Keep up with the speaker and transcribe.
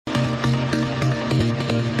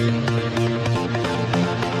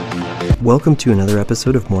Welcome to another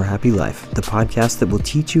episode of More Happy Life, the podcast that will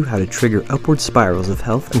teach you how to trigger upward spirals of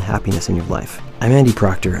health and happiness in your life. I'm Andy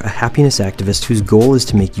Proctor, a happiness activist whose goal is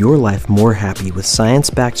to make your life more happy with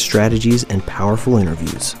science-backed strategies and powerful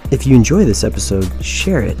interviews. If you enjoy this episode,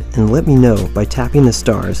 share it and let me know by tapping the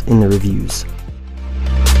stars in the reviews.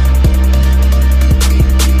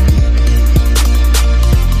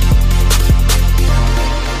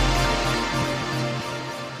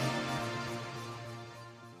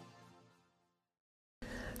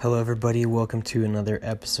 Hello everybody, welcome to another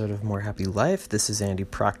episode of More Happy Life. This is Andy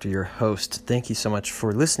Proctor, your host. Thank you so much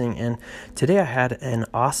for listening, and today I had an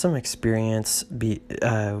awesome experience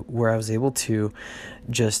where I was able to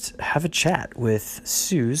just have a chat with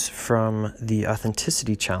Suze from the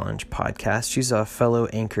Authenticity Challenge podcast. She's a fellow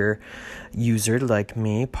Anchor user like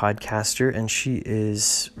me, podcaster, and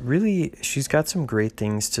she's got some great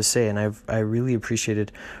things to say, and I really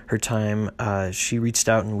appreciated her time. She reached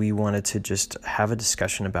out and we wanted to just have a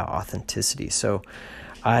discussion about authenticity. So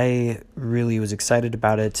I really was excited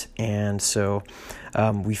about it, and so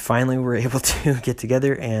we finally were able to get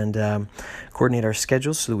together and coordinate our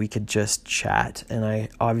schedules so that we could just chat. And I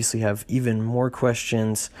obviously have even more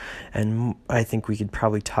questions, and I think we could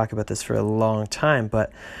probably talk about this for a long time,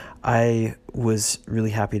 but I was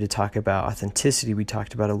really happy to talk about authenticity. We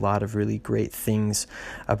talked about a lot of really great things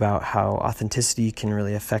about how authenticity can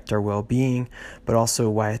really affect our well-being, but also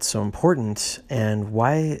why it's so important and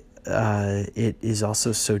why it is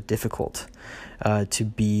also so difficult to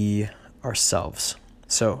be ourselves.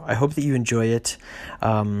 So I hope that you enjoy it,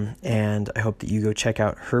 and I hope that you go check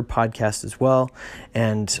out her podcast as well,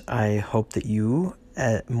 and I hope that you,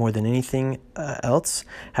 more than anything else,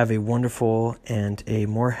 have a wonderful and a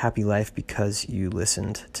more happy life because you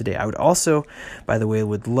listened today. I would also, by the way,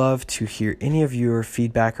 would love to hear any of your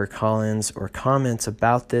feedback or call-ins or comments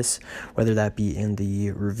about this, whether that be in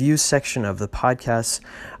the reviews section of the podcast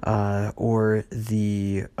or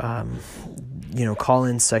the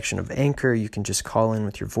call-in section of Anchor. You can just call in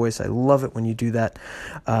with your voice. I love it when you do that.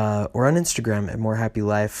 Or on Instagram at More Happy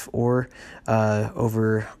Life, or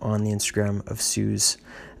over on the Instagram of Suze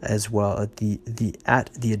as well, at the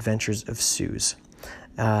Adventures of Suze.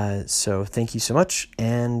 So thank you so much.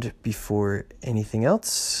 And before anything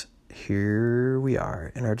else, here we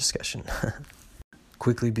are in our discussion.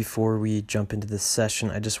 Quickly, before we jump into this session,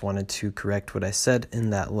 I just wanted to correct what I said in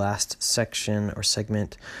that last section or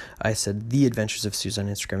segment. I said the Adventures of Suze on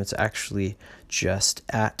Instagram. It's actually just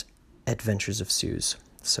at Adventures of Suze.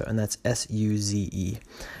 So, and that's Suze.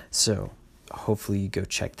 So hopefully you go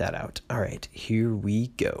check that out. All right, here we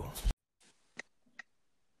go.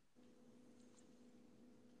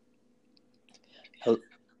 Hello.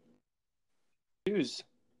 Suze.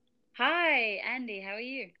 Hi, Andy. How are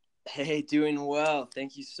you? Hey, doing well.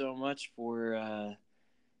 Thank you so much for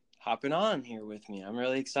hopping on here with me. I'm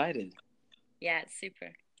really excited. Yeah, it's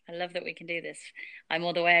super. I love that we can do this. I'm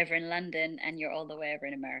all the way over in London and you're all the way over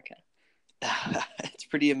in America. It's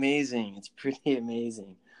pretty amazing.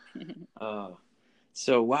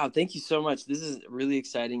 So wow, thank you so much. This is really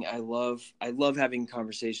exciting. I love having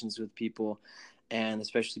conversations with people, and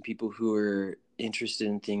especially people who are interested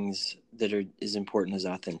in things that are as important as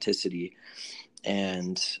authenticity.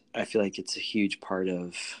 And I feel like it's a huge part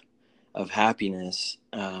of happiness.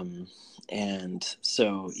 And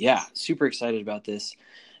so, yeah, super excited about this.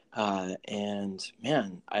 And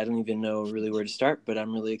man, I don't even know really where to start, but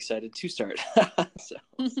I'm really excited to start.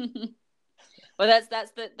 Well,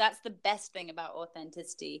 that's the best thing about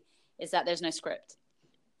authenticity, is that there's no script.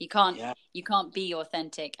 You can't be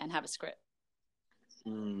authentic and have a script.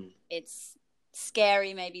 It's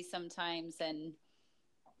scary maybe sometimes,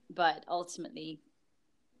 but ultimately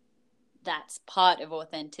that's part of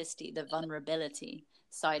authenticity, the vulnerability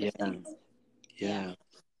side of things. Yeah.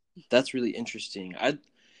 That's really interesting.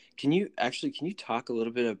 Can you talk a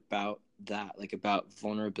little bit about that, like about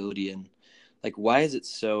vulnerability, and like why is it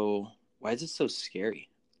so scary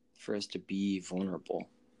for us to be vulnerable?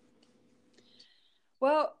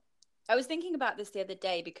 Well, I was thinking about this the other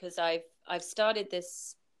day because I've started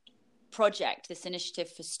this project, this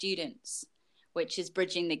initiative for students, which is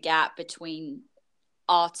bridging the gap between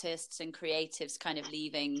artists and creatives kind of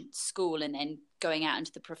leaving school and then going out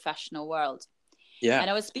into the professional world. Yeah. And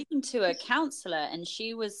I was speaking to a counselor, and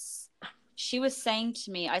she was saying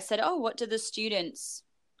to me, I said, "Oh, what do the students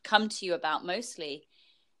come to you about mostly?"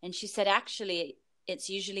 And she said, "Actually, it's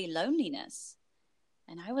usually loneliness."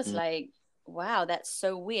 And I was like, wow, that's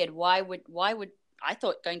so weird. Why would I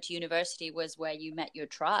thought going to university was where you met your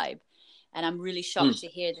tribe. And I'm really shocked to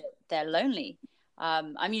hear that they're lonely.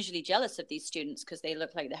 I'm usually jealous of these students because they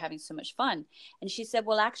look like they're having so much fun. And she said,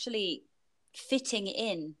 well, actually fitting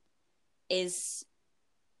in is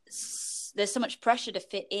there's so much pressure to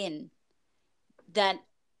fit in that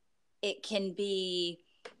it can be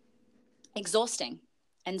exhausting.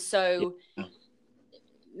 And so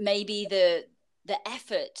maybe the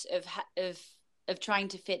effort of trying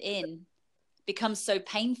to fit in becomes so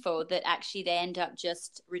painful that actually they end up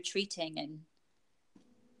just retreating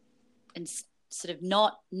and sort of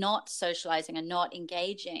not socializing and not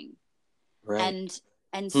engaging. Right.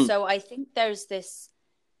 And so I think there's this,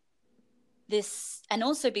 and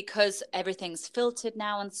also because everything's filtered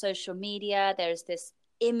now on social media, there's this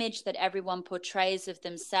image that everyone portrays of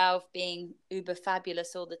themselves being uber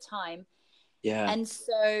fabulous all the time. Yeah. And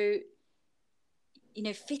so,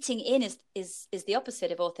 fitting in is the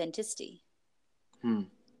opposite of authenticity.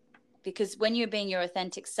 Because when you're being your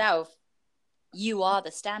authentic self, you are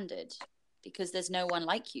the standard, because there's no one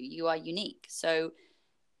like you. You are unique. So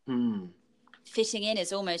fitting in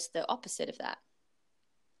is almost the opposite of that.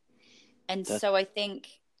 And so I think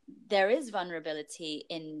there is vulnerability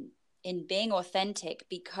in being authentic,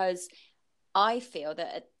 because I feel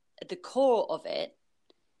that at the core of it,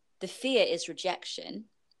 the fear is rejection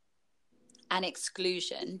and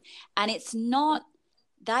exclusion. And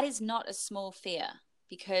that is not a small fear,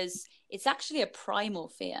 because it's actually a primal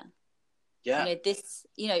fear. Yeah. If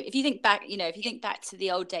you think back to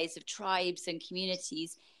the old days of tribes and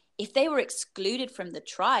communities, if they were excluded from the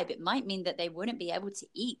tribe, it might mean that they wouldn't be able to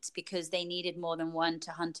eat because they needed more than one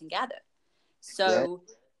to hunt and gather. So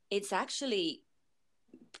it's actually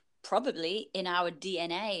probably in our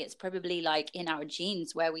DNA, it's probably like in our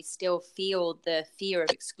genes, where we still feel the fear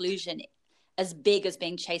of exclusion as big as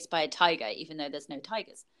being chased by a tiger, even though there's no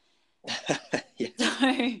tigers.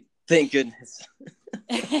 Thank goodness.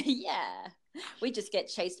 Yeah. We just get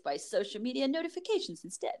chased by social media notifications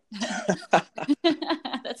instead.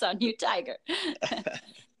 That's our new tiger.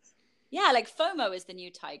 Yeah, like FOMO is the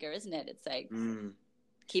new tiger, isn't it? It's like,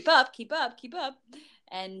 keep up.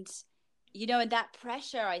 And, and that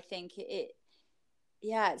pressure, I think it's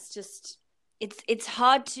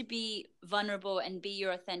hard to be vulnerable and be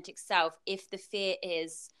your authentic self if the fear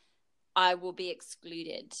is, I will be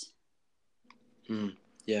excluded.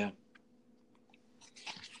 Yeah.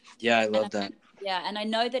 Yeah, I love that. Yeah, and I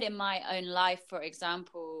know that in my own life, for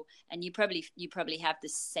example, and you probably have the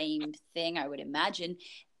same thing, I would imagine,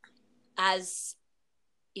 as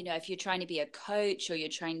if you're trying to be a coach or you're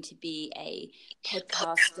trying to be a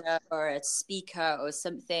podcaster or a speaker or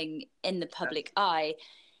something in the public eye,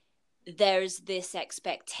 there's this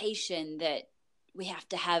expectation that we have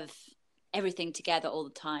to have everything together all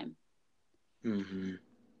the time. Totally.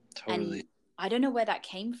 And I don't know where that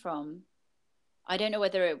came from. I don't know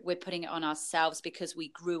whether we're putting it on ourselves because we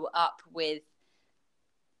grew up with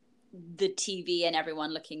the TV and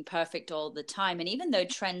everyone looking perfect all the time. And even though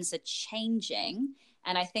trends are changing,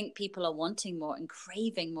 and I think people are wanting more and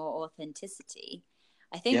craving more authenticity,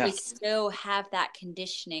 I think we still have that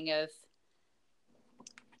conditioning of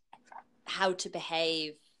how to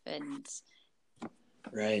behave. And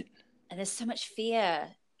there's so much fear,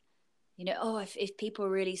 if people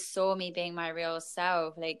really saw me being my real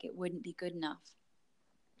self, like, it wouldn't be good enough.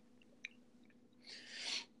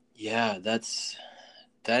 Yeah, that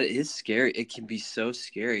is scary. It can be so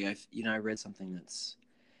scary. I read something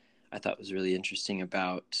I thought was really interesting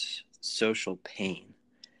about social pain,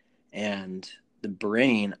 and the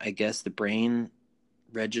brain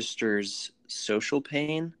registers social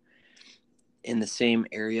pain in the same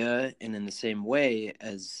area and in the same way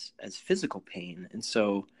as physical pain. And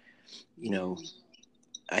so,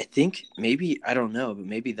 I think maybe, I don't know, but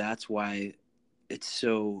maybe that's why it's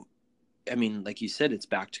so, like you said, it's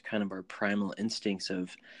back to kind of our primal instincts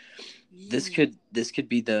of this could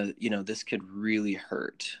be this could really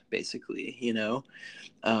hurt, basically,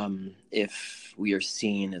 if we are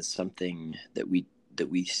seen as something that we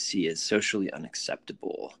see as socially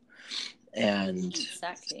unacceptable. And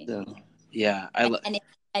exactly. So, yeah,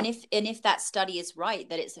 if that study is right,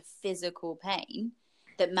 that it's a physical pain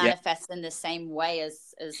that manifests in the same way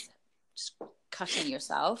as cutting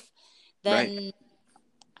yourself, then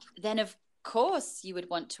of course you would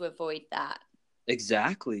want to avoid that.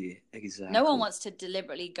 Exactly. No one wants to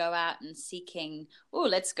deliberately go out and seeking, oh,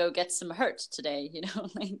 let's go get some hurt today,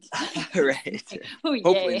 Right. Oh,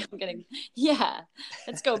 yay,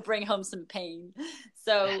 let's go bring home some pain.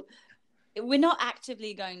 So we're not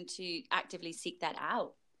actively going to actively seek that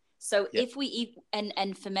out. So if we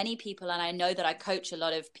and for many people, and I know that I coach a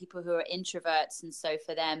lot of people who are introverts, and so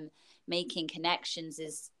for them, making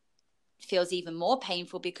connections feels even more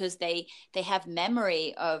painful because they have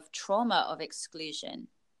memory of trauma of exclusion.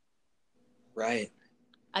 Right.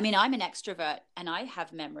 I'm an extrovert, and I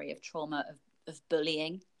have memory of trauma of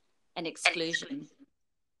bullying and exclusion.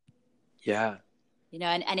 Yeah. You know,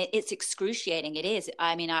 and it's excruciating. It is.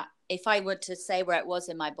 I mean, if I were to say where it was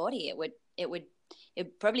in my body,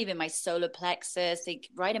 it probably be my solar plexus, like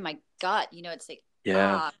right in my gut. You know, it's like,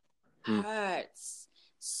 Yeah. hurts.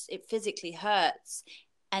 It physically hurts.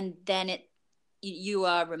 And then you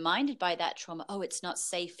are reminded by that trauma, oh, it's not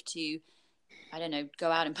safe to, I don't know, go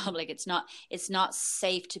out in public. It's not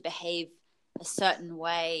safe to behave a certain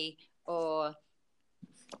way,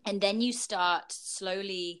 and then you start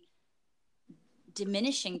slowly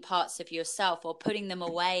diminishing parts of yourself or putting them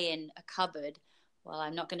away in a cupboard. Well,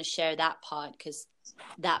 I'm not going to share that part because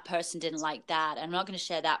that person didn't like that. I'm not going to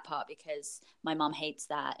share that part because my mom hates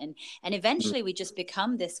that. And eventually we just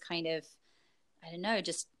become this kind of, I don't know,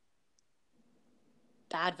 just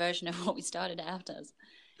bad version of what we started out as.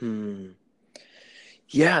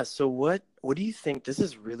 Yeah. So what do you think? This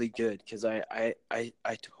is really good because I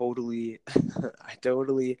totally, I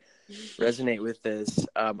totally resonate with this.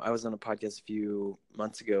 I was on a podcast a few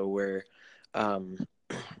months ago where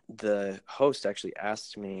the host actually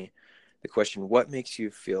asked me the question, what makes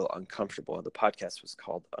you feel uncomfortable? The podcast was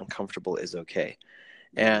called Uncomfortable is Okay.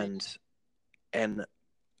 And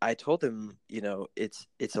I told him, you know, it's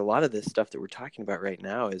a lot of this stuff that we're talking about right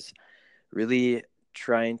now is really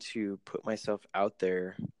trying to put myself out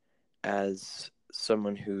there as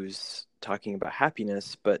someone who's talking about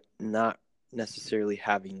happiness, but not necessarily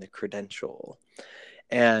having the credential.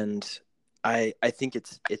 And I think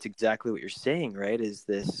it's exactly what you're saying, right? Is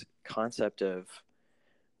this concept of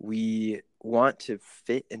we want to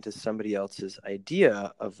fit into somebody else's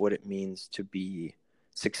idea of what it means to be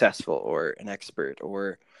successful or an expert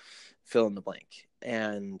or fill in the blank.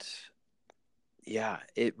 And yeah,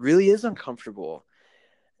 it really is uncomfortable.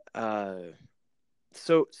 So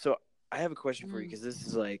I have a question for you because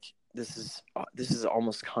this is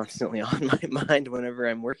almost constantly on my mind whenever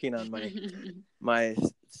I'm working on my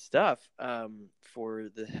stuff for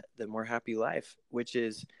the more happy life, which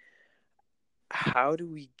is how do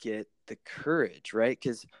we get the courage, right?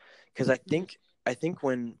 Because I think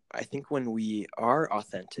when we are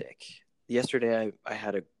authentic. Yesterday I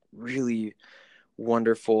had a really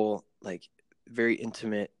wonderful, like very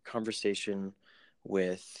intimate conversation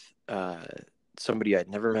with somebody I'd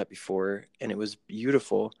never met before, and it was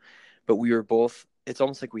beautiful. But we were both, it's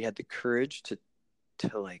almost like we had the courage to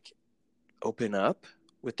like open up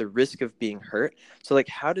with the risk of being hurt. So like,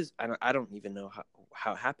 how does, I don't even know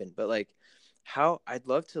how it happened, but like how, I'd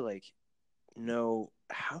love to like know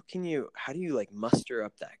how do you like muster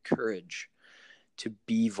up that courage to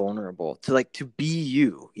be vulnerable, to like to be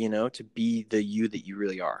you, you know, to be the you that you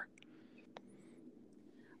really are.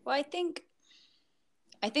 Well, I think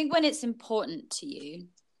when it's important to you,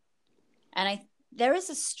 and there is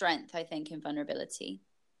a strength, I think, in vulnerability.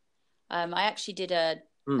 I actually did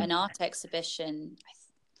an art exhibition.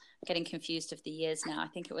 I'm getting confused of the years now. I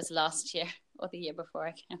think it was last year or the year before.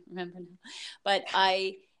 I can't remember now. But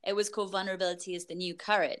it was called Vulnerability is the New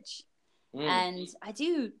Courage. And I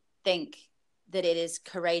do think that it is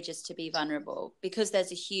courageous to be vulnerable because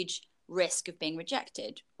there's a huge risk of being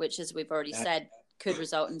rejected, which, as we've already said, could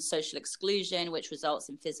result in social exclusion, which results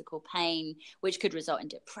in physical pain, which could result in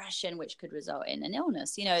depression, which could result in an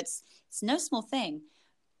illness. You know, it's no small thing.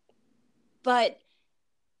 But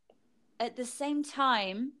at the same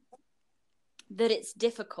time that it's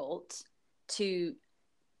difficult to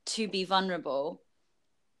be vulnerable,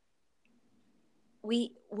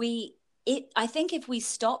 I think if we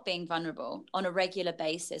stop being vulnerable on a regular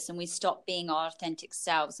basis and we stop being our authentic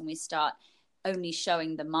selves and we start only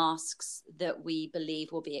showing the masks that we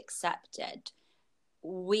believe will be accepted,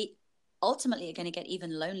 we ultimately are going to get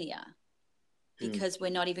even lonelier because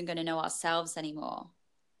we're not even going to know ourselves anymore.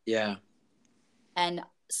 Yeah. And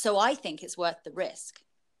so I think it's worth the risk.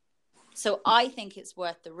 So I think it's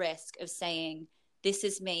worth the risk of saying, this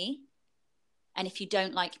is me. And if you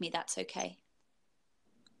don't like me, that's okay.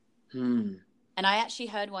 And I actually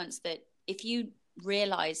heard once that if you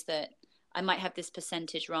realize that, I might have this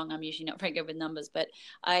percentage wrong, I'm usually not very good with numbers, but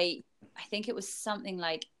I think it was something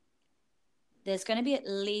like there's going to be at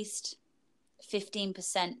least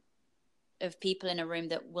 15% of people in a room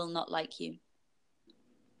that will not like you.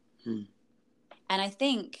 And I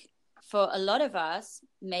think for a lot of us,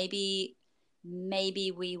 maybe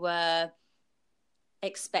we were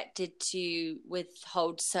expected to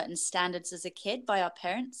withhold certain standards as a kid by our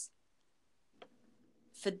parents.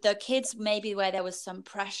 For the kids, maybe where there was some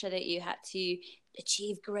pressure that you had to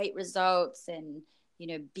achieve great results and, you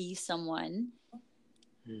know, be someone,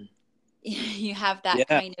 you have that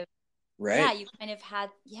kind of, you kind of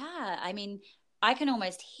had, I mean, I can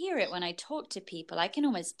almost hear it when I talk to people. I can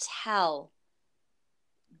almost tell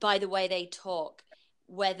by the way they talk,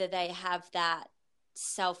 whether they have that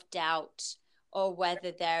self-doubt or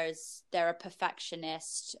whether they're a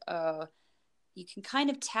perfectionist, or you can kind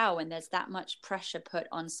of tell when there's that much pressure put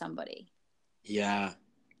on somebody. Yeah.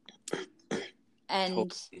 And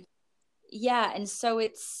Totally. yeah, and so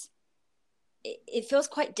it feels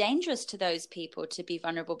quite dangerous to those people to be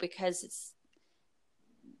vulnerable, because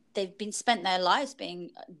they've been spent their lives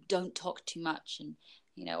being, don't talk too much, and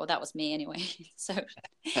well, that was me anyway. so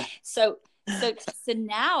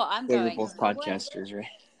now I'm They were going, both podcasters, right?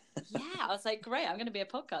 yeah, I was like, great, I'm going to be a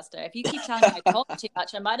podcaster. If you keep telling me I talk too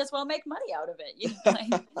much, I might as well make money out of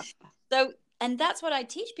it, So, and that's what I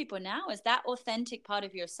teach people now, is that authentic part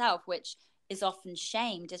of yourself, which is often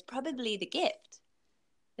shamed, is probably the gift.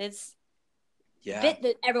 There's the bit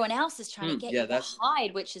that everyone else is trying to get you to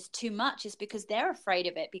hide, which is too much, is because they're afraid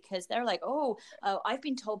of it, because they're like, I've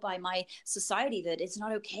been told by my society that it's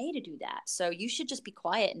not okay to do that, so you should just be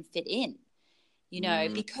quiet and fit in,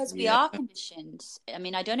 because we are conditioned. I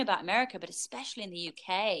mean, I don't know about America, but especially in the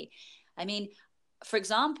UK. I mean, for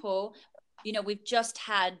example, we've just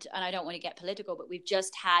had, and I don't want to get political, but we've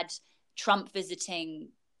just had Trump visiting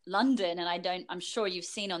London, and I'm sure you've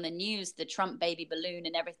seen on the news the Trump baby balloon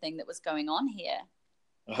and everything that was going on here.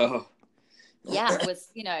 Oh. Yeah, it was,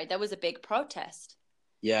 there was a big protest.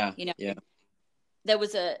 Yeah. There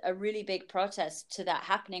was a really big protest to that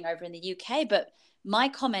happening over in the UK. But my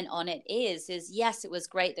comment on it is yes, it was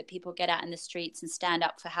great that people get out in the streets and stand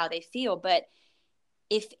up for how they feel. But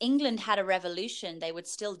if England had a revolution, they would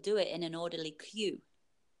still do it in an orderly queue.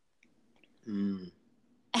 Mm.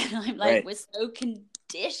 And I'm like, we're so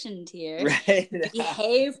conditioned here to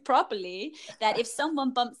behave properly that if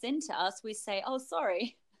someone bumps into us, we say, oh,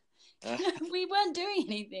 sorry, we weren't doing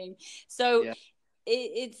anything. So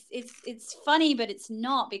it's funny, but it's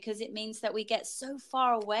not, because it means that we get so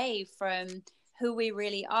far away from who we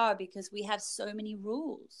really are because we have so many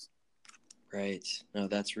rules. Right. No,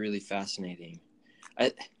 that's really fascinating.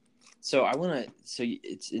 So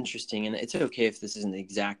it's interesting, and it's okay if this isn't the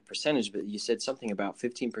exact percentage, but you said something about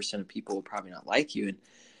 15% of people will probably not like you. And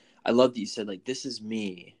I love that you said, like, this is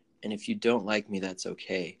me, and if you don't like me, that's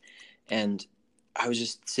okay. And I was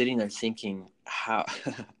just sitting there thinking, how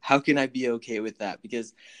can I be okay with that?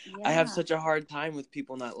 Because I have such a hard time with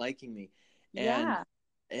people not liking me.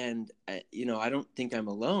 And I don't think I'm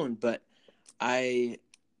alone, but I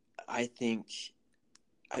think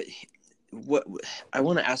what I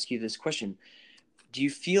want to ask you this question. Do you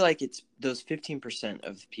feel like it's those 15%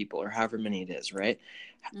 of people, or however many it is, right?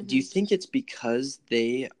 Mm-hmm. Do you think it's because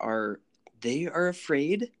they are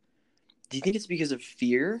afraid? Do you think it's because of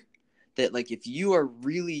fear that, like, if you are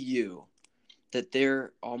really you, that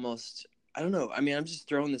they're almost, I don't know. I mean, I'm just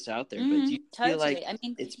throwing this out there, but do you feel like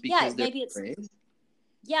it's because they're afraid?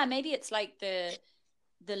 Maybe it's like the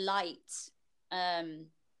light, the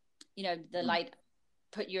light,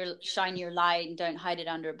 shine your light and don't hide it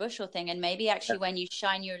under a bushel thing. And maybe actually when you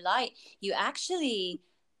shine your light, you actually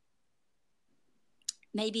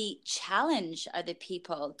maybe challenge other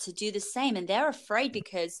people to do the same, and they're afraid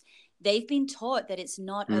because they've been taught that it's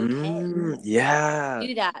not okay to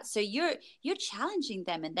do that. So you're challenging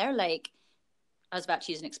them, and they're like, I was about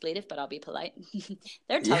to use an expletive, but I'll be polite.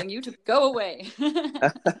 They're telling you to go away.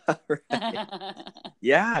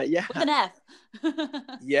 Yeah. With an F.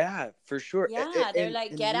 Yeah, for sure. Yeah, they're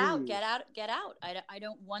like, get out. I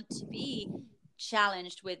don't want to be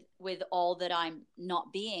challenged with all that I'm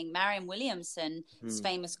not being. Marianne Williamson's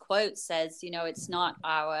famous quote says, it's not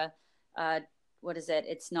our,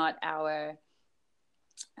 it's not our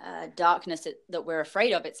darkness that we're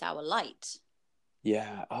afraid of, it's our light.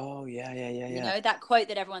 Yeah. Oh, yeah. That quote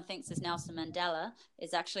that everyone thinks is Nelson Mandela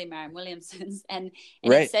is actually Marianne Williamson's, and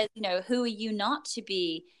it says, who are you not to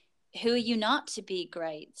be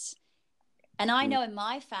great? And I know in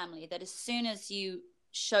my family that as soon as you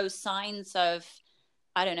show signs of,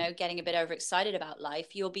 I don't know, getting a bit overexcited about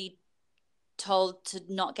life, you'll be told to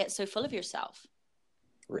not get so full of yourself.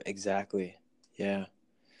 Exactly. Yeah.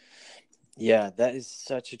 Yeah, that is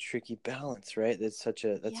such a tricky balance, right? That's such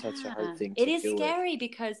a hard thing to deal with. It is scary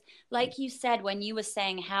because, like you said, when you were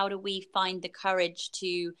saying, how do we find the courage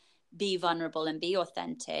to be vulnerable and be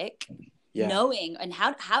authentic, knowing, and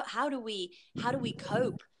how do we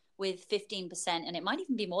cope with 15%, and it might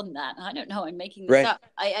even be more than that. I don't know. I'm making this up.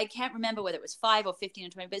 I can't remember whether it was 5 or 15 or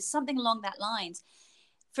 20, but it's something along that lines.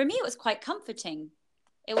 For me, it was quite comforting.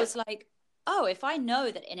 It was like, oh, if I know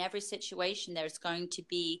that in every situation there's going to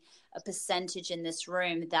be a percentage in this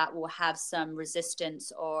room that will have some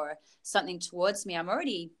resistance or something towards me, I'm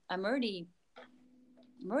already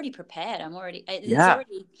prepared.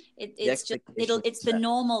 It's the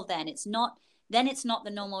normal then. It's not then it's not the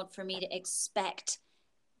normal for me to expect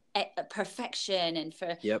a perfection and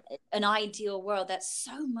for an ideal world. That's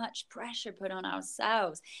so much pressure put on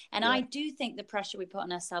ourselves. And I do think the pressure we put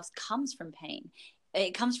on ourselves comes from pain.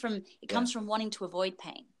 It comes from wanting to avoid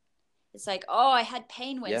pain. It's like, oh, I had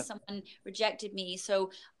pain when someone rejected me,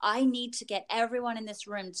 so I need to get everyone in this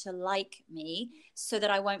room to like me so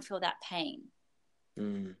that I won't feel that pain.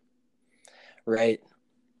 Right.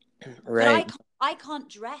 But I can't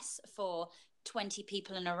dress for 20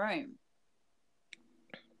 people in a room.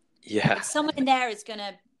 Yeah. Like someone in there is going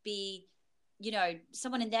to be,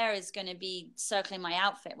 someone in there is going to be circling my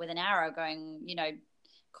outfit with an arrow going,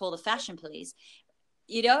 call the fashion police,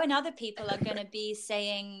 and other people are going to be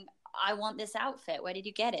saying, I want this outfit. Where did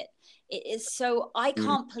you get it? It is so I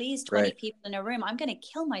can't please 20 people in a room. I'm going to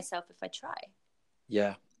kill myself if I try.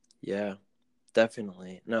 Yeah. Yeah,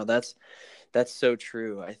 definitely. No, that's so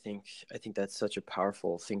true. I think that's such a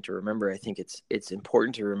powerful thing to remember. I think it's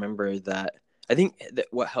important to remember that. I think that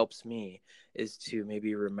what helps me is to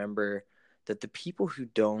maybe remember that the people who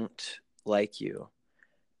don't like you,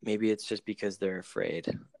 maybe it's just because they're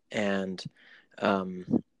afraid, and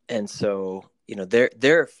so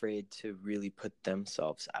they're afraid to really put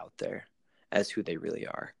themselves out there as who they really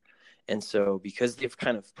are, and so because they've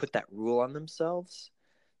kind of put that rule on themselves,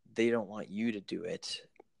 they don't want you to do it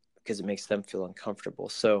because it makes them feel uncomfortable.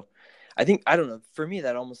 So I think, I don't know, for me,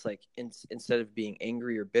 that almost like instead of being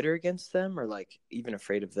angry or bitter against them or like even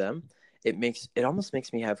afraid of them, it almost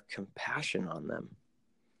makes me have compassion on them.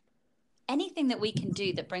 Anything that we can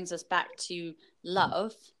do that brings us back to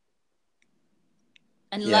love,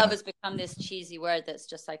 and love has become this cheesy word that's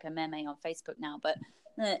just like a meme on Facebook now, but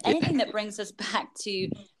anything that brings us back to,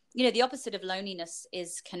 the opposite of loneliness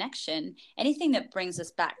is connection. Anything that brings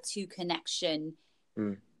us back to connection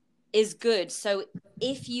is good. So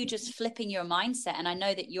if you just flipping your mindset, and I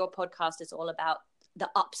know that your podcast is all about the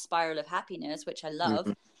up spiral of happiness, which I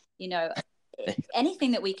love,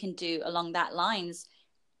 anything that we can do along that lines,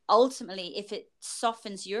 ultimately, if it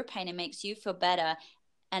softens your pain and makes you feel better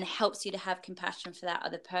and helps you to have compassion for that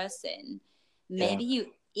other person, maybe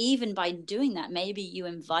you, even by doing that, maybe you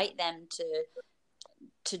invite them to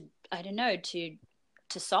I don't know, to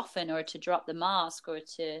soften or to drop the mask or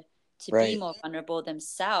to be more vulnerable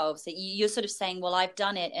themselves. That you're sort of saying, well, I've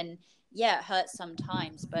done it, and it hurts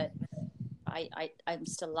sometimes, but I'm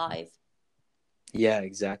still alive. Yeah,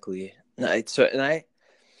 exactly. So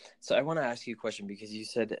I want to ask you a question, because you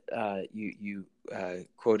said you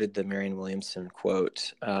quoted the Marianne Williamson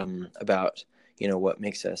quote about what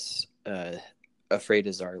makes us afraid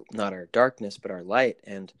is not our darkness but our light,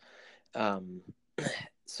 and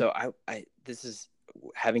so I this is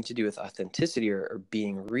having to do with authenticity or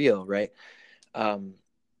being real, right?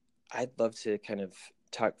 I'd love to kind of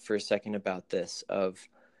talk for a second about this,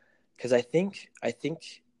 because I think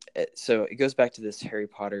so it goes back to this Harry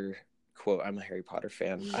Potter quote. I'm a Harry Potter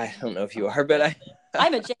fan. I don't know if you are, but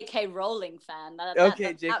I'm a J.K. Rowling fan.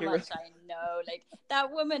 Okay, J.K. That much I know. Like,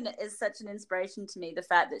 that woman is such an inspiration to me. The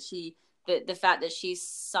fact that she's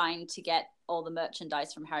signed to get all the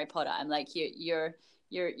merchandise from Harry Potter. I'm like,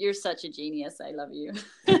 you're such a genius. I love you.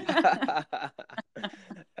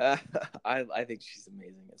 I think she's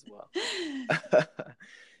amazing as well.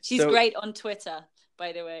 She's great on Twitter,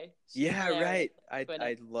 by the way. Right.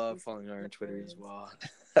 I love following her on Twitter as well.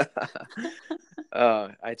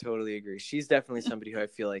 I totally agree. She's definitely somebody who I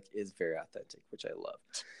feel like is very authentic, which I love.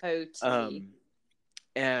 Totally.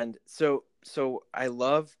 And so I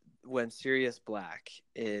love when Sirius Black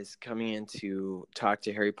is coming in to talk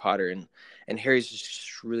to Harry Potter, and Harry's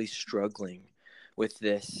just really struggling with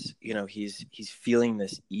this. He's feeling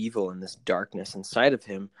this evil and this darkness inside of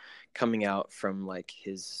him coming out from like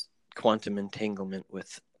his quantum entanglement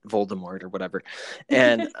with Voldemort or whatever,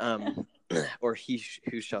 and or he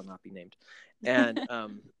who shall not be named, and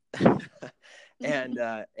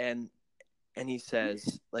and he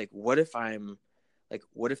says, like, what if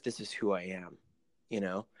this is who I am?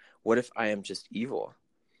 What if I am just evil?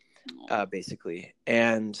 Basically,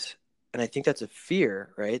 and I think that's a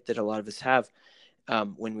fear, right, that a lot of us have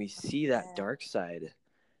when we see that dark side.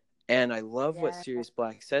 And I love what Sirius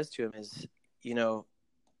Black says to him is,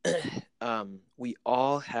 we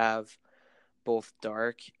all have both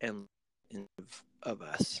dark and light of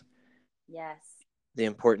us. Yes. The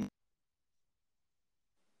important.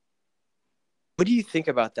 What do you think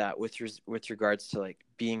about that with regards to like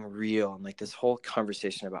being real and like this whole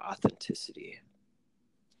conversation about authenticity?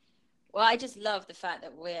 Well, I just love the fact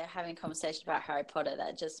that we're having a conversation about Harry Potter.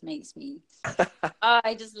 That just makes me,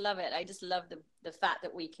 I just love it. I just love the fact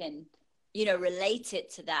that we can, relate it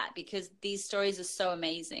to that, because these stories are so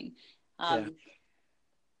amazing.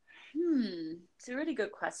 It's a really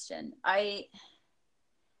good question. I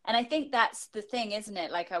think that's the thing, isn't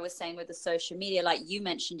it? Like I was saying with the social media, like you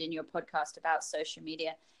mentioned in your podcast about social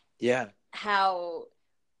media. Yeah. How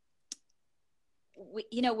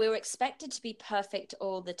we're expected to be perfect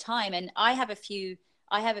all the time. And I have a few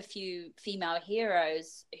female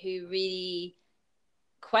heroes who really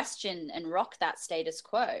question and rock that status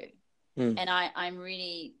quo. And I'm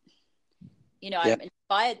really, I'm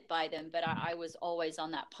inspired by them, but I was always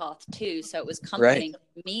on that path too. So it was comforting to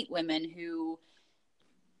meet women who,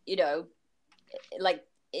 like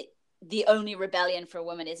the only rebellion for a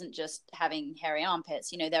woman isn't just having hairy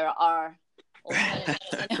armpits. There are alternatives.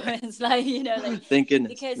 It's like, like, thank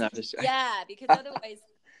goodness. Because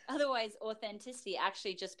otherwise authenticity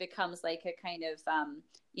actually just becomes like a kind of a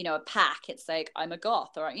pack. It's like, I'm a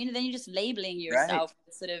goth, or then you're just labeling yourself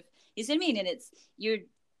sort of, you see what I mean? And you're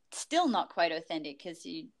still not quite authentic because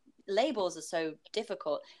labels are so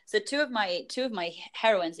difficult. So two of my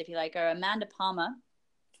heroines, if you like, are Amanda Palmer.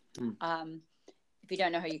 If you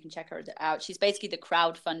don't know her, you can check her out. She's basically the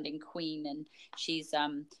crowdfunding queen, and she's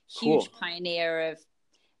huge pioneer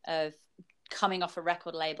of coming off a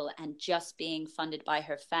record label and just being funded by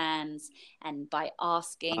her fans and by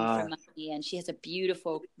asking for money. And she has a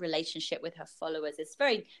beautiful relationship with her followers. It's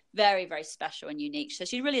very, very, very special and unique. So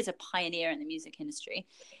she really is a pioneer in the music industry.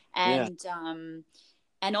 And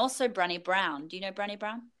also Brené Brown. Do you know Brené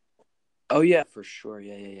Brown? Oh yeah, for sure.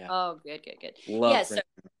 Yeah. Oh, good. Love Brené.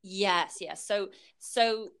 Yes.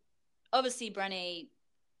 So obviously Brené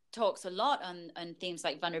talks a lot on themes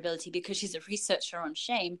like vulnerability because she's a researcher on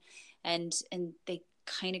shame, and they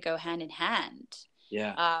kind of go hand in hand.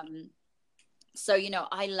 Yeah. So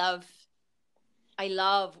I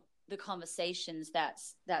love the conversations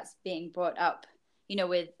that's being brought up,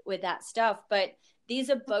 with that stuff. But these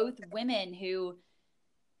are both women who,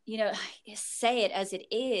 say it as it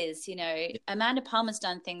is. Amanda Palmer's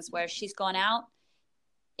done things where she's gone out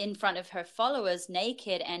in front of her followers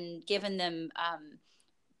naked and given them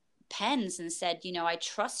pens and said, I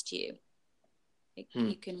trust you.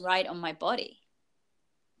 You can write on my body.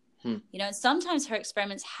 Sometimes her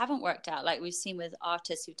experiments haven't worked out, like we've seen with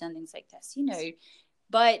artists who've done things like this,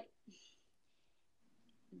 but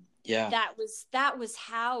that was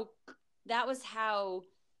how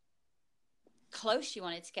close she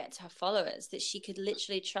wanted to get to her followers, that she could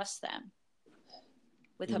literally trust them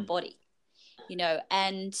with her body,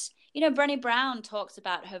 and Brené Brown talks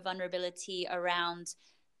about her vulnerability around,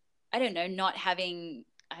 I don't know, not having,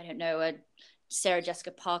 a Sarah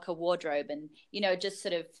Jessica Parker wardrobe, and just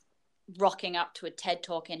sort of rocking up to a TED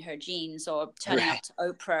talk in her jeans, or turning up to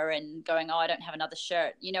Oprah and going, oh, I don't have another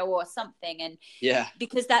shirt, or something. And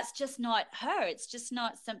because that's just not her. It's just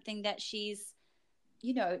not something that she's,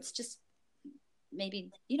 it's just maybe,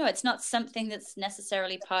 it's not something that's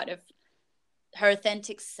necessarily part of her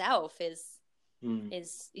authentic self is,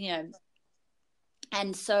 and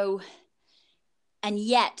so, and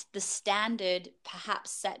yet the standard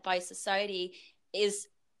perhaps set by society is,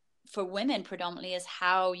 for women predominantly, is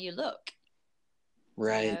how you look.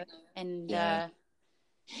 And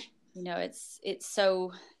it's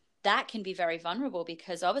so, that can be very vulnerable,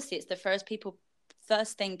 because obviously it's the first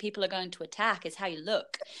thing people are going to attack is how you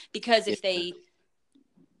look, because if they,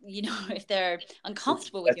 if they're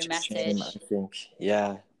uncomfortable with your message, I think.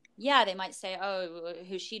 They might say, oh,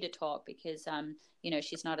 who's she to talk because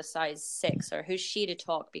she's not a size 6, or who's she to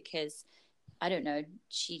talk because, I don't know,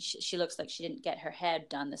 she looks like she didn't get her hair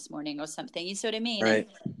done this morning or something. You see what I mean? Right.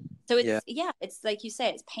 And so it's it's like you say,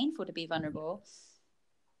 it's painful to be vulnerable.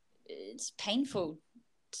 It's painful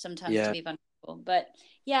sometimes to be vulnerable, but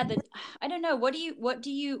I don't know. What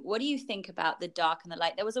do you think about the dark and the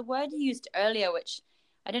light? There was a word you used earlier, which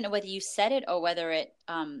I don't know whether you said it or whether it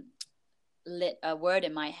lit a word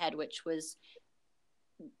in my head, which was,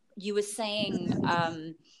 you were saying,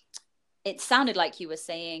 it sounded like you were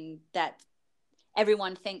saying that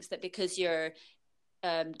everyone thinks that because you're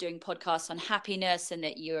doing podcasts on happiness and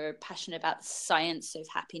that you're passionate about the science of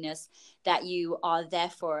happiness, that you are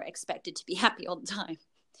therefore expected to be happy all the time.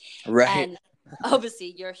 And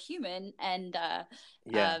obviously you're human, and that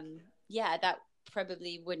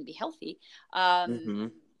probably wouldn't be healthy.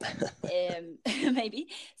 Maybe.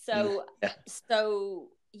 So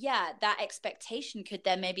that expectation could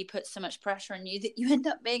then maybe put so much pressure on you that you end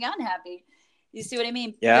up being unhappy. You see what I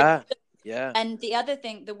mean? And the other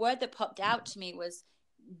thing, the word that popped out to me was,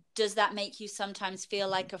 does that make you sometimes feel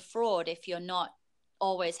like a fraud if you're not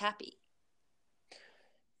always happy?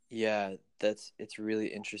 It's really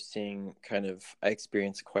interesting. Kind of, I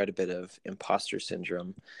experienced quite a bit of imposter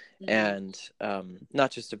syndrome, and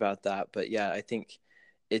not just about that, but I think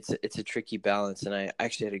it's a tricky balance. And I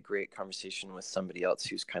actually had a great conversation with somebody else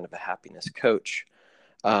who's kind of a happiness coach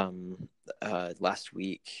last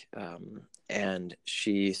week. And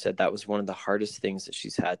she said that was one of the hardest things that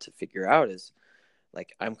she's had to figure out is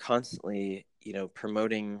like, I'm constantly,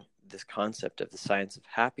 promoting this concept of the science of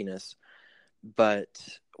happiness.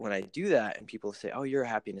 But when I do that and people say, oh, you're a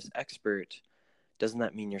happiness expert, doesn't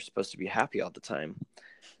that mean you're supposed to be happy all the time?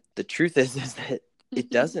 The truth is that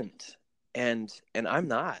it doesn't. And I'm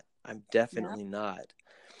Yeah. definitely not.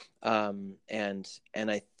 And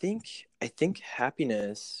I think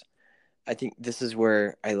happiness, I think this is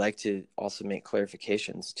where I like to also make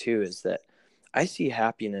clarifications too, is that I see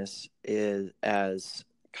happiness as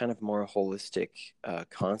kind of more holistic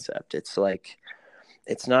concept. It's like,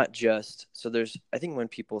 it's not just, so there's, I think when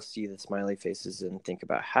people see the smiley faces and think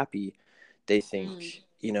about happy, they think,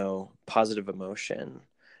 positive emotion,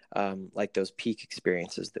 like those peak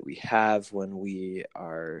experiences that we have when we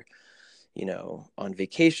are, on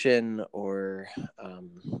vacation, or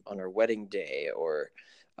on our wedding day, or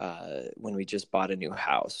when we just bought a new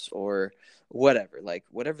house, or whatever, like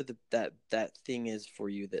whatever that thing is for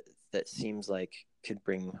you that seems like could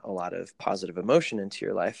bring a lot of positive emotion into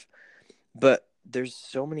your life. But there's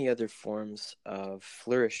so many other forms of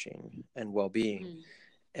flourishing and well-being.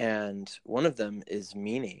 And one of them is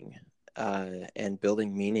meaning, and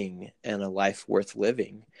building meaning and a life worth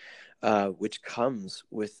living, which comes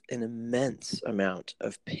with an immense amount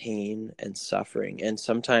of pain and suffering, and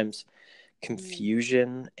sometimes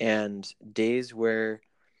confusion, and days where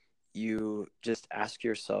you just ask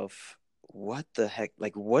yourself, what the heck,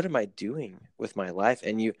 like, what am I doing with my life?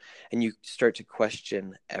 And you start to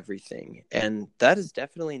question everything. And that is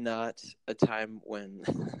definitely not a time when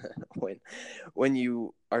when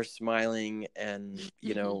you are smiling and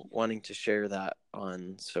wanting to share that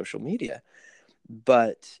on social media.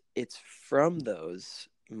 But it's from those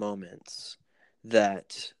moments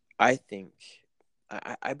that I think,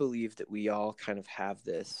 I believe that we all kind of have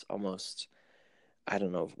this almost, I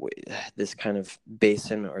don't know, this kind of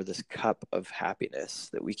basin or this cup of happiness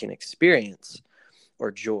that we can experience,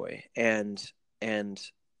 or joy. And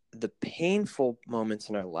the painful moments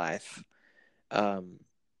in our life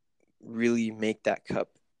really make that cup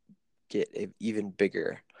get even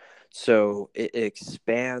bigger. So it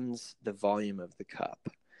expands the volume of the cup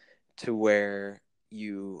to where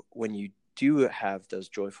when you do have those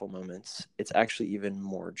joyful moments, it's actually even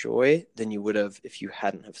more joy than you would have if you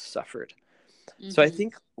hadn't have suffered. So I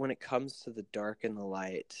think when it comes to the dark and the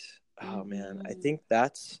light, oh man, I think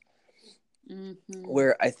that's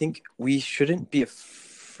where I think we shouldn't be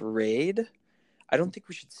afraid. I don't think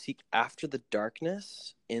we should seek after the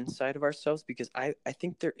darkness inside of ourselves, because I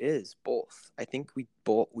think there is both. I think we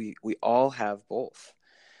all have both.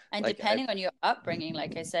 And Like depending on your upbringing,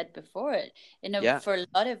 like I said before, yeah, for a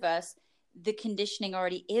lot of us, the conditioning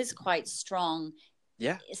already is quite strong,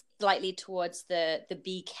 yeah, slightly towards the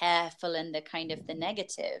be careful and the kind of the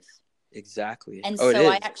negative. exactly. And Oh, it so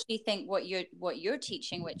I is. actually think what you're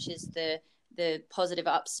teaching, which is the positive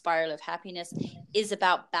up spiral of happiness, is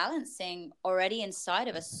about balancing already inside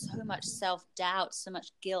of us so much self-doubt, so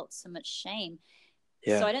much guilt, so much shame.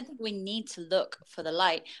 So Yeah, I don't think we need to look for the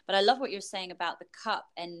light. But I love what you're saying about the cup.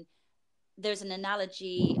 And there's an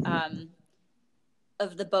analogy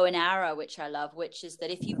of the bow and arrow, which I love, which is that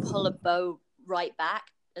if you pull a bow right back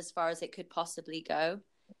as far as it could possibly go,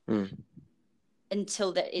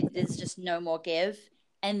 until there's just no more give,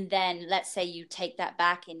 and then let's say you take that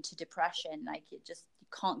back into depression, like you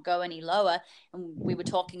can't go any lower. And we were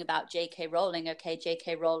talking about J.K. Rowling. Okay,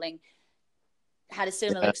 J.K. Rowling had a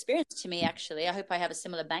similar yeah. experience to me, actually. I hope I have a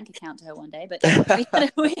similar bank account to her one day. But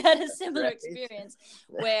we had a similar Right. experience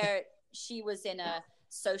where she was in a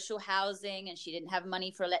social housing and she didn't have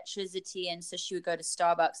money for electricity, and so she would go to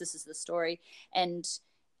Starbucks, this is the story, and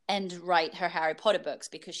write her Harry Potter books,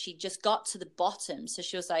 because she just got to the bottom. So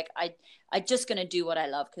she was like, I just gonna do what I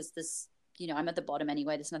love, because this, I'm at the bottom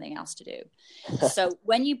anyway, there's nothing else to do. So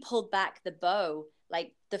when you pull back the bow,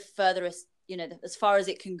 like the furthest, as far as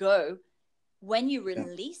it can go, when you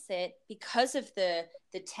release it, because of the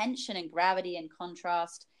tension and gravity and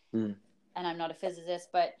contrast, and I'm not a physicist,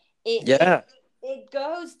 but it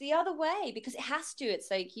goes the other way, because it has to.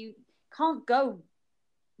 It's like you can't go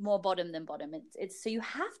more bottom than bottom. It's so you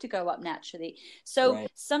have to go up naturally. So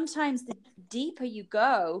Right. sometimes the deeper you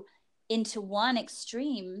go into one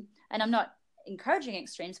extreme, and I'm not encouraging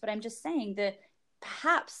extremes, but I'm just saying that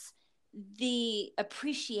perhaps the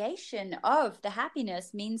appreciation of the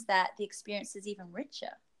happiness means that the experience is even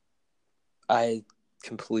richer. I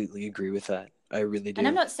completely agree with that. I really And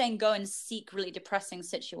I'm do. not saying go and seek really depressing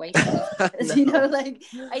situations, because, No. like,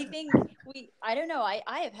 I think I don't know, I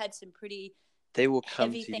have had some pretty They will come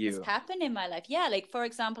heavy to things you. happen in my life. Yeah, like, for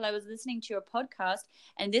example, I was listening to your podcast,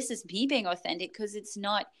 and this is me being authentic because it's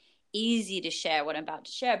not easy to share what I'm about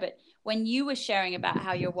to share. But when you were sharing about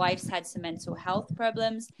how your wife's had some mental health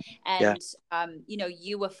problems, Yeah. and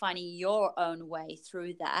you were finding your own way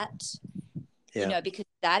through that, Yeah. because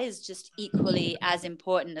that is just equally as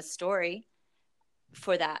important a story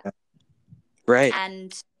for that. Right.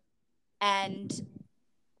 And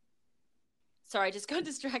sorry, I just got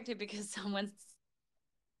distracted because someone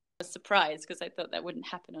was surprised, because I thought that wouldn't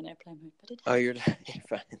happen on airplane mode, but it Oh, has. you're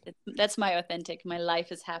fine. That's my authentic. My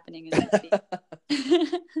life is happening as we speak.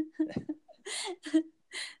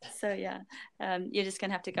 So yeah, you're just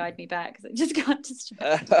gonna have to guide me back because I just got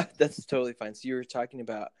distracted. That's totally fine. So you were talking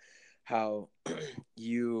about how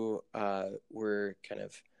you were kind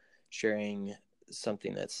of sharing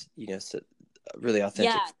something that's really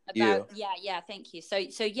authentic Yeah, for you. thank you. So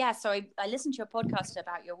I listened to your podcast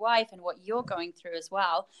about your wife and what you're going through as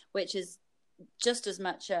well, which is just as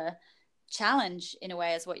much a challenge in a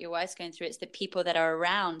way as what your wife's going through. It's the people that are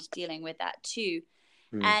around dealing with that too.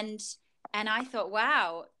 Hmm. And I thought,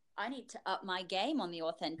 wow, I need to up my game on the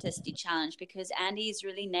authenticity challenge, because Andy's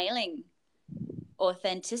really nailing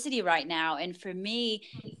authenticity right now. And for me,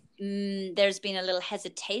 there's been a little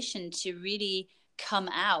hesitation to really come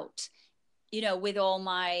out, with all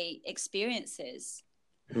my experiences,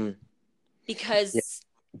 Hmm. Yeah. because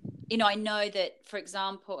I know that, for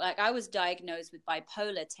example, like, I was diagnosed with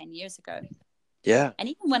bipolar 10 years ago. Yeah. And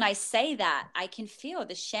even when I say that, I can feel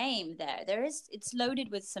the shame there. It's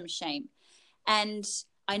loaded with some shame. And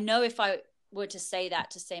I know if I were to say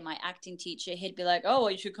that to, say, my acting teacher, he'd be like, oh,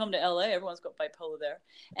 well, you should come to LA. Everyone's got bipolar there.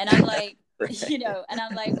 And I'm like,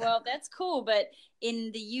 Right. well, that's cool. But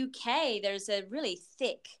in the UK, there's a really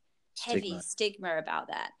thick, heavy Stigma. stigma about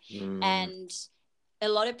that. Mm. And a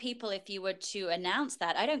lot of people, if you were to announce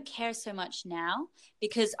that, I don't care so much now,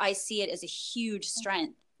 because I see it as a huge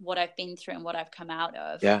strength, what I've been through and what I've come out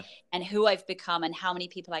of, Yeah. and who I've become and how many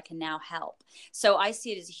people I can now help. So I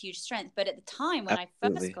see it as a huge strength. But at the time when I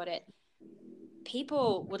first Absolutely. got it,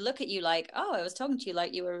 people would look at you like, oh, I was talking to you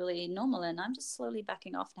like you were really normal, and I'm just slowly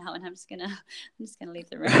backing off now, and I'm just gonna leave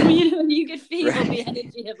the room. And you could feel Right. the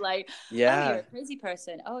energy of like, oh, you're Yeah. a crazy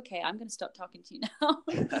person. Oh, okay, I'm gonna stop talking to you now.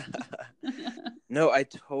 No, I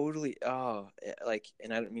totally. And I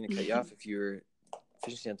don't mean to cut you off if you were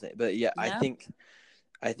finishing something, but yeah, No.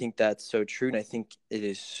 I think that's so true, and I think it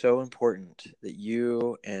is so important that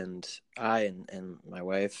you and I and my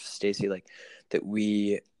wife Stacy, like, that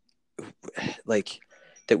we like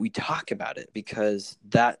that we talk about it, because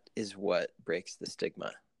that is what breaks the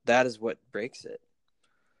stigma. That is what breaks it.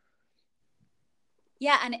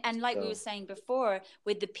 Yeah, and like we were So saying before,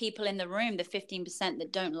 with the people in the room, the 15%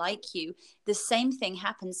 that don't like you, the same thing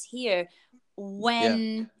happens here yeah,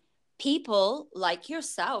 when people like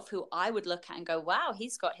yourself, who I would look at and go, wow,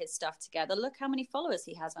 he's got his stuff together. Look how many followers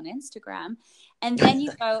he has on Instagram. And then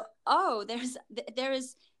you go, oh, there's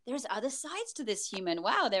other sides to this human.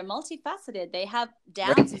 Wow, they're multifaceted. They have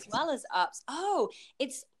downs right. as well as ups. Oh,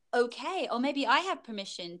 it's okay. Or maybe I have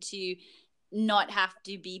permission to not have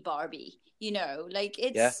to be Barbie, like,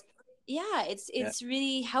 Yeah, yeah, it's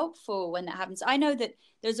really helpful when that happens. I know that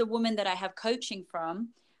there's a woman that I have coaching from,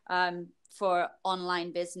 for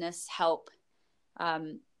online business help.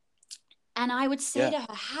 And I would say yeah. to her,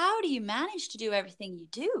 how do you manage to do everything you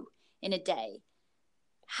do in a day?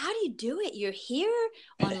 How do you do it? You're here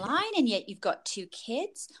online, and yet you've got 2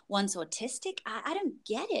 kids. One's autistic. I don't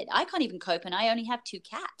get it. I can't even cope, and I only have 2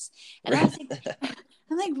 cats. And I was like,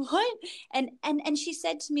 I'm like, what? And she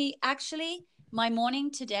said to me, actually, my morning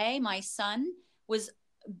today, my son was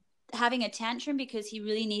having a tantrum because he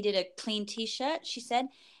really needed a clean t-shirt, she said.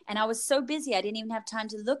 And I was so busy, I didn't even have time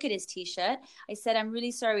to look at his t-shirt. I said, I'm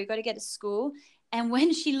really sorry, we got to get to school. And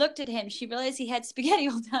when she looked at him, she realized he had spaghetti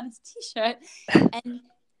all down his t-shirt. And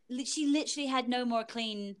she literally had no more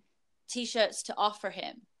clean t-shirts to offer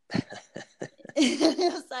him.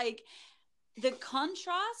 It was like the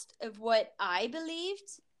contrast of what I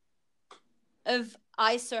believed, of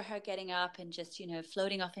I saw her getting up and just,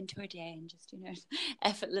 floating off into her day and just,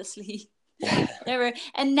 effortlessly there.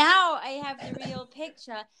 And now I have the real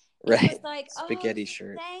picture. And it Right. was like, oh, Spaghetti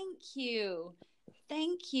shirt. thank you.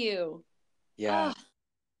 Thank you. Yeah.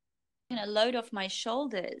 Oh, a load off my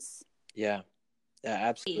shoulders. Yeah. Yeah,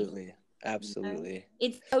 absolutely. You know? Absolutely.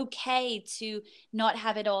 It's okay to not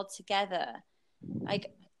have it all together.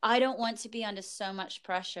 Like, I don't want to be under so much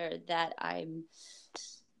pressure that I'm,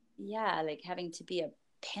 like, having to be a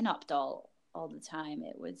pin-up doll all the time.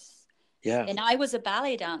 It was, Yeah. And I was a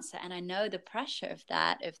ballet dancer, and I know the pressure of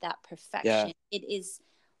that Yeah. perfection. It is,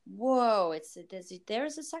 whoa, there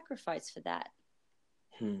is a sacrifice for that.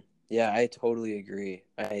 Yeah, I totally agree.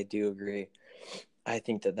 I do agree. I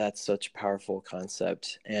think that that's such a powerful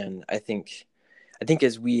concept, and I think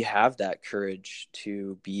as we have that courage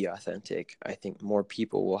to be authentic, I think more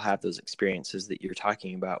people will have those experiences that you're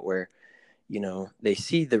talking about, where they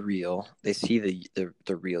see the real, they see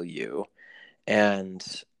the real you,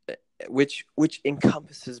 and which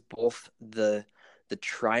encompasses both the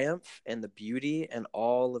triumph and the beauty and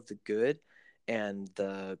all of the good and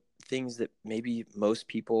the things that maybe most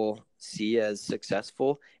people see as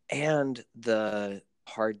successful, and the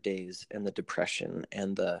hard days and the depression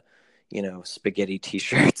and the spaghetti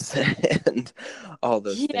t-shirts and all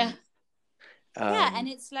those Yeah. things. Yeah, and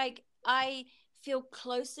um it's like I feel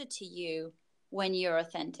closer to you when you're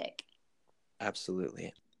authentic.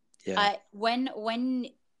 Absolutely. Yeah. I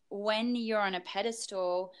when you're on a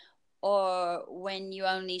pedestal, or when you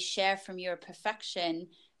only share from your perfection,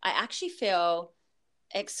 I actually feel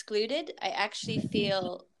excluded. I actually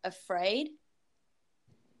feel afraid.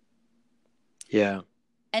 Yeah.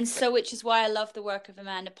 And so, which is why I love the work of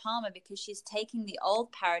Amanda Palmer, because she's taking the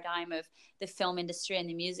old paradigm of the film industry and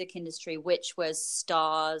the music industry, which was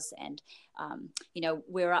stars and,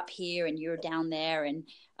 we're up here and you're down there, and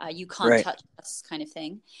you can't Right. touch us kind of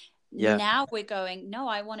thing. Yeah. Now we're going, no,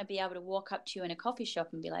 I want to be able to walk up to you in a coffee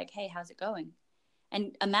shop and be like, hey, how's it going?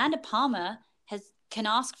 And Amanda Palmer can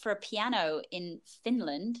ask for a piano in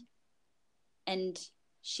Finland, and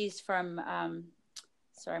she's from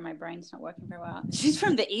sorry, my brain's not working very well. She's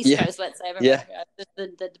from the East Yeah. Coast, let's say. Yeah.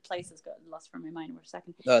 The places got lost from my mind for a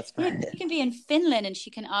second. No, that's Yeah, fine. she can be in Finland and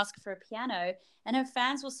she can ask for a piano, and her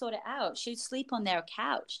fans will sort it out. She'll sleep on their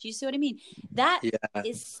couch. Do you see what I mean? That Yeah.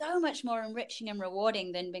 is so much more enriching and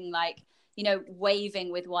rewarding than being like,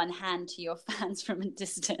 waving with one hand to your fans from a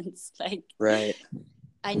distance. Like, Right.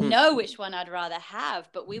 I know which one I'd rather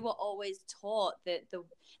have, but we were always taught that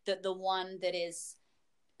the one that is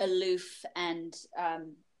aloof and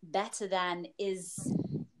better than is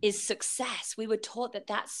success. We were taught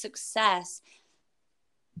that success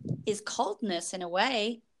is coldness in a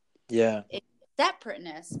way. Yeah. It's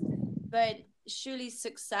separateness. But surely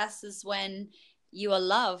success is when you are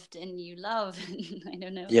loved and you love. I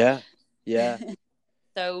don't know. Yeah. Yeah.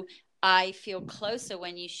 So I feel closer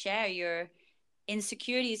when you share your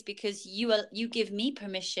insecurities, because you give me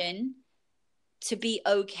permission to be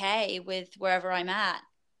okay with wherever I'm at,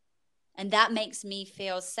 and that makes me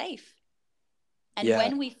feel safe. And Yeah.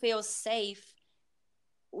 when we feel safe,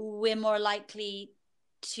 we're more likely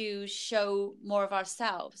to show more of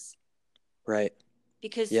ourselves, Right.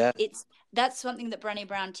 because Yeah. that's something that Brené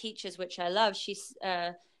Brown teaches, which I love. She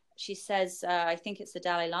says, I think it's the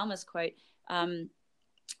Dalai Lama's quote,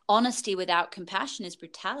 honesty without compassion is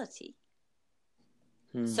brutality.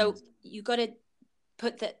 So you got to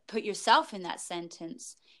put yourself in that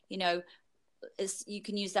sentence. You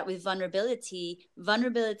can use that with vulnerability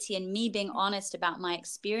and me being honest about my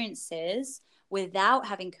experiences without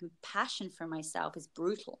having compassion for myself is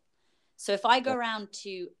brutal. So if I go around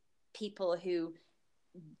to people who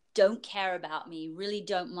don't care about me, really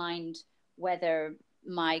don't mind whether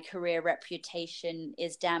my career reputation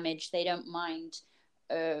is damaged, they don't mind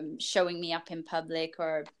showing me up in public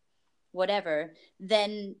or whatever,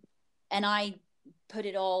 then, and I put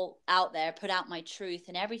it all out there, put out my truth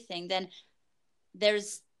and everything, then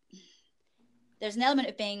there's an element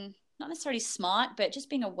of being not necessarily smart, but just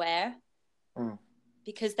being aware,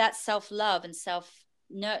 because that's self-love and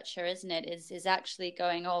self-nurture, isn't it? Is actually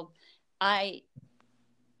going, oh,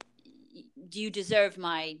 do you deserve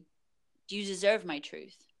my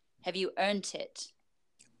truth? Have you earned it?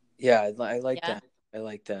 Yeah. I like Yeah. that. I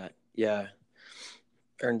like that. Yeah.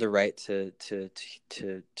 Earned the right to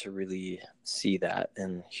really see that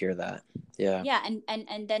and hear that. Yeah. Yeah,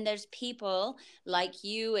 and then there's people like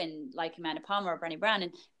you and like Amanda Palmer or Brené Brown,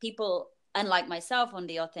 and people unlike myself on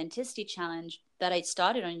the authenticity challenge that I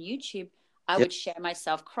started on YouTube. I Yep. would share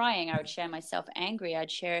myself crying, I would share myself angry,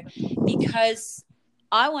 I'd share, because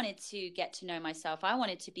I wanted to get to know myself. I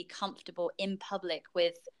wanted to be comfortable in public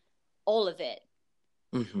with all of it.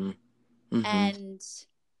 Mm-hmm. Mm-hmm. And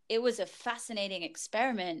it was a fascinating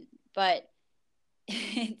experiment, but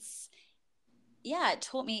it's, yeah, it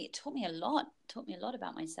taught me a lot. It taught me a lot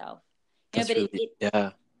about myself. That's But really,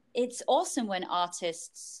 yeah. it's awesome when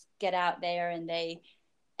artists get out there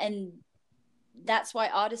and that's why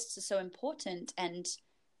artists are so important, and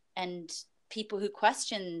people who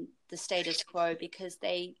question the status quo, because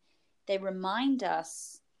they remind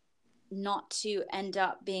us not to end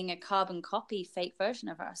up being a carbon copy, fake version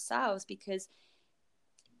of ourselves, because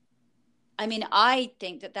I mean, I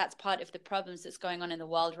think that that's part of the problems that's going on in the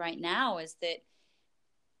world right now, is that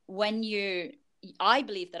I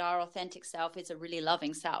believe that our authentic self is a really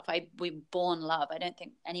loving self. We're born love. I don't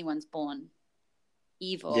think anyone's born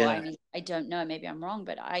evil. Yeah. I mean, I don't know, maybe I'm wrong,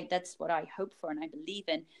 but that's what I hope for and I believe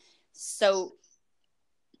in. So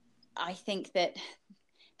I think that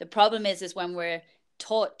the problem is when we're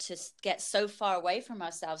taught to get so far away from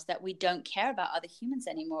ourselves that we don't care about other humans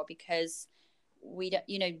anymore, because we don't,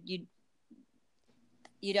 you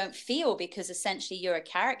don't feel, because essentially you're a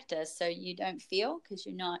character. So you don't feel because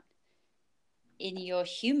you're not in your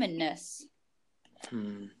humanness.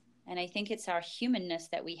 And I think it's our humanness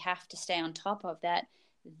that we have to stay on top of, that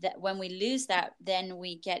when we lose that, then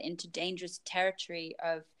we get into dangerous territory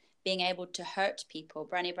of being able to hurt people.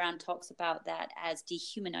 Brené Brown talks about that as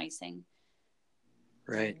dehumanizing.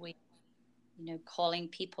 Right. Calling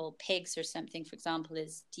people pigs or something, for example,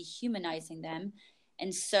 is dehumanizing them.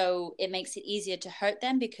 And so it makes it easier to hurt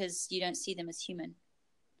them because you don't see them as human.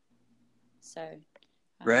 So.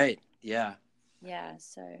 Right. Yeah. Yeah.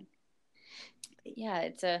 So. Yeah,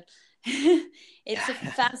 it's a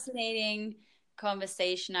fascinating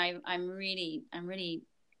conversation. I'm really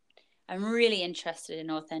interested in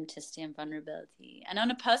authenticity and vulnerability. And on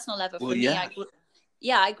a personal level, for me, I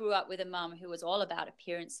grew up with a mom who was all about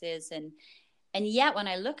appearances, and yet when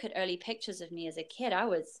I look at early pictures of me as a kid, I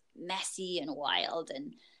was messy and wild,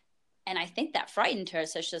 and I think that frightened her.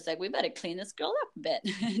 So she was like, "We better clean this girl up a bit."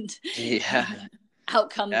 And out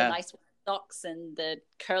come the nice socks and the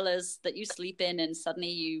curlers that you sleep in, and suddenly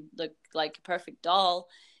you look like a perfect doll,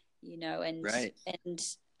 and right.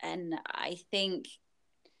 and I think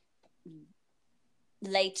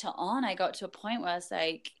later on I got to a point where I was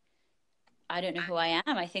like, I don't know who I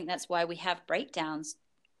am. I think that's why we have breakdowns,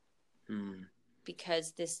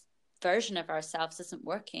 because this version of ourselves isn't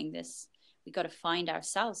working. We got to find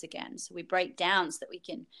ourselves again. So we break down so that we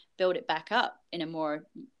can build it back up in a more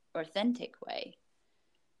authentic way.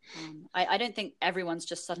 I don't think everyone's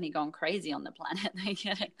just suddenly gone crazy on the planet.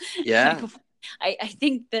 Yeah. I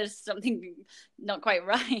think there's something not quite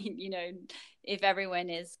right, if everyone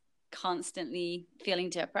is constantly feeling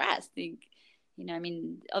depressed. I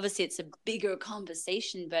mean, obviously it's a bigger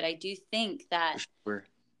conversation, but I do think that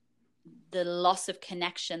the loss of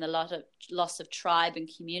connection, the loss of tribe and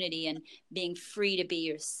community, and being free to be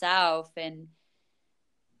yourself, and,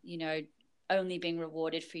 only being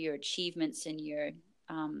rewarded for your achievements and your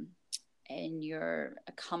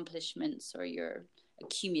accomplishments or your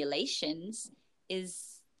accumulations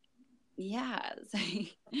is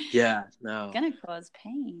gonna cause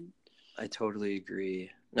pain. I totally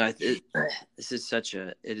agree. No, this is such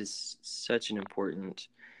an important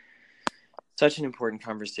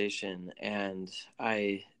conversation, and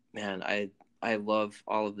I love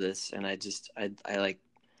all of this, and I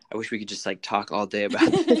wish we could just talk all day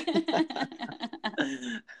about it.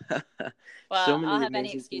 Well, so many I'll have amazing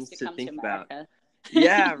any excuse things to come to America. About.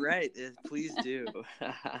 Yeah, right. Please do.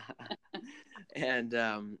 And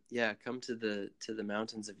come to the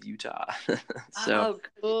mountains of Utah. Oh,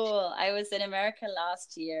 cool. I was in America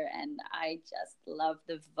last year, and I just love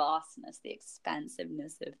the vastness, the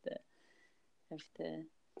expansiveness of the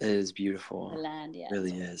it is beautiful. The land, yeah. It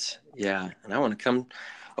really is. Yeah. And I want to come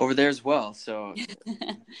over there as well. So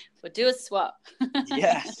we'll do a swap.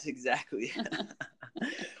 Yes, exactly.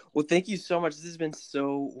 Well, thank you so much. This has been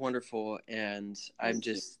so wonderful, and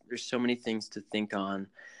there's so many things to think on.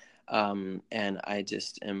 And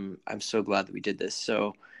I'm so glad that we did this.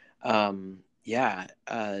 So,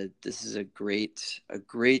 this is a great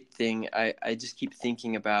thing. I just keep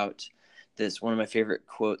thinking about this. One of my favorite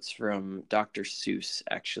quotes from Dr. Suze,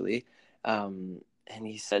 actually. And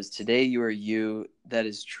he says, "Today you are you. That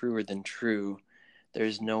is truer than true. There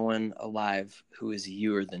is no one alive who is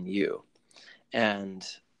youer than you." And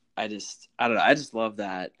I don't know. I just love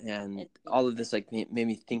that. And all of this made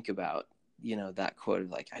me think about, that quote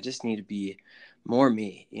of I just need to be more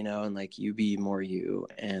me, and you be more you.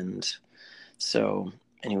 And so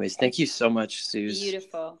anyways, thank you so much, Suze.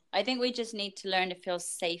 Beautiful. I think we just need to learn to feel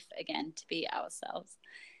safe again, to be ourselves.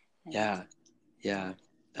 Yeah,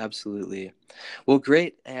 absolutely. Well,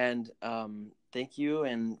 great. And thank you.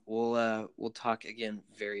 And we'll talk again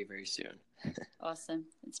very, very soon. Awesome.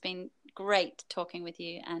 It's been great talking with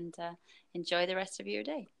you, and enjoy the rest of your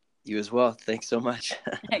day. You as well. Thanks so much.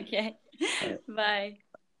 Okay. Bye.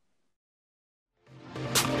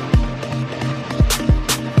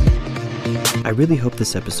 I really hope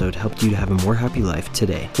this episode helped you to have a more happy life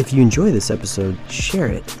today. If you enjoy this episode, share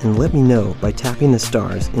it and let me know by tapping the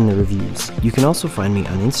stars in the reviews. You can also find me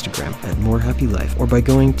on Instagram at morehappylife or by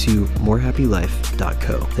going to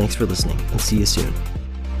morehappylife.co. Thanks for listening, and see you soon.